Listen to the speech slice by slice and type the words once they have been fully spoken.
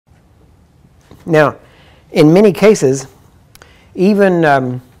Now, in many cases,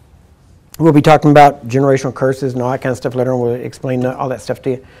 even we'll be talking about generational curses and all that kind of stuff later on. We'll explain all that stuff to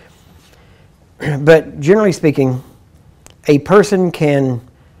you. But generally speaking, a person can,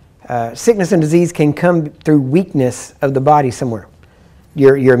 sickness and disease can come through weakness of the body somewhere.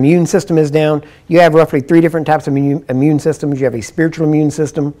 Your immune system is down. You have roughly 3 different types of immune systems. You have a spiritual immune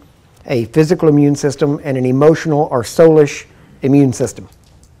system, a physical immune system, and an emotional or soulish immune system.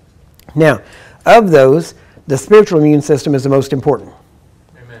 Now, of those, the spiritual immune system is the most important.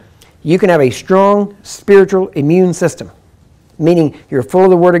 Amen. You can have a strong spiritual immune system, meaning you're full of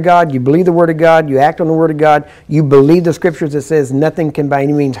the Word of God, you believe the Word of God, you act on the Word of God, you believe the Scriptures that says nothing can by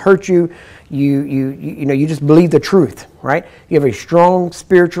any means hurt you. You just believe the truth, right? You have a strong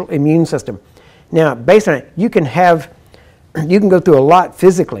spiritual immune system. Now, based on it, you can go through a lot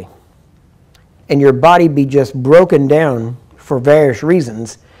physically, and your body be just broken down for various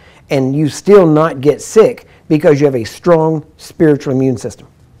reasons, and you still not get sick because you have a strong spiritual immune system.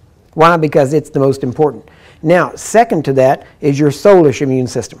 Why? Because it's the most important. Now, second to that is your soulish immune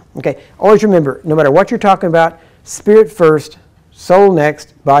system. Okay, always remember, no matter what you're talking about, spirit first, soul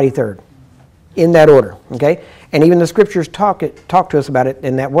next, body third. In that order, okay? And even the Scriptures talk to us about it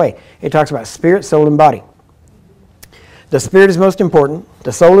in that way. It talks about spirit, soul, and body. The spirit is most important,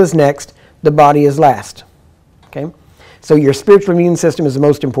 the soul is next, the body is last. Okay? So your spiritual immune system is the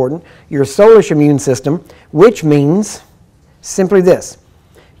most important. Your soulish immune system, which means simply this.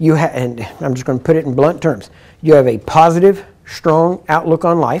 And I'm just going to put it in blunt terms. You have a positive, strong outlook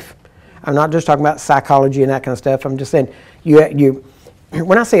on life. I'm not just talking about psychology and that kind of stuff. I'm just saying,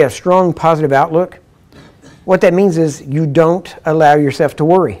 when I say a strong, positive outlook, what that means is you don't allow yourself to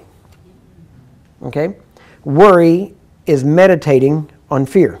worry. Okay? Worry is meditating on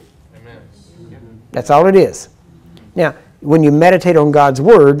fear. Amen. That's all it is. Now, when you meditate on God's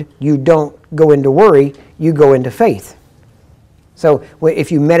Word, you don't go into worry, you go into faith. So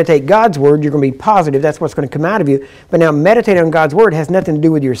if you meditate God's Word, you're going to be positive. That's what's going to come out of you. But now meditating on God's Word has nothing to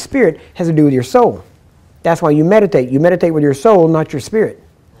do with your spirit. It has to do with your soul. That's why you meditate. You meditate with your soul, not your spirit.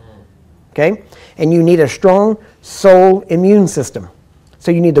 Okay? And you need a strong soul immune system. So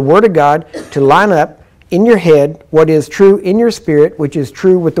you need the Word of God to line up in your head what is true in your spirit, which is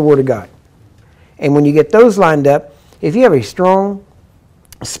true with the Word of God. And when you get those lined up, if you have a strong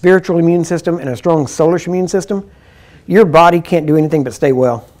spiritual immune system and a strong soulish immune system, your body can't do anything but stay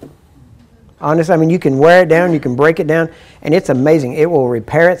well. Honestly, I mean, you can wear it down, you can break it down, and it's amazing. It will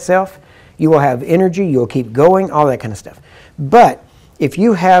repair itself. You will have energy, you'll keep going, all that kind of stuff. But if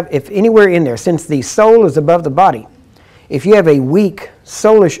anywhere in there, since the soul is above the body, if you have a weak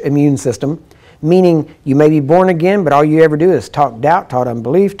soulish immune system, meaning you may be born again, but all you ever do is talk doubt, talk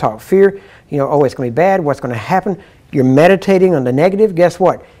unbelief, talk fear, oh, it's going to be bad, what's going to happen? You're meditating on the negative, guess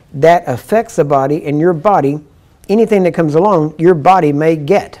what? That affects the body, and your body, anything that comes along, your body may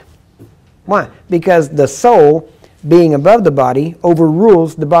get. Why? Because the soul, being above the body,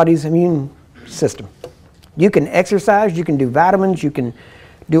 overrules the body's immune system. You can exercise, you can do vitamins, you can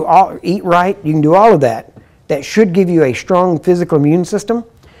eat right, you can do all of that. That should give you a strong physical immune system.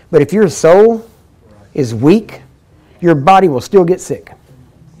 But if your soul is weak, your body will still get sick.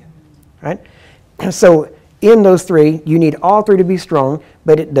 Right? So in those 3, you need all 3 to be strong,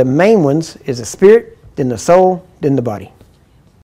 but the main ones is the spirit, then the soul, then the body.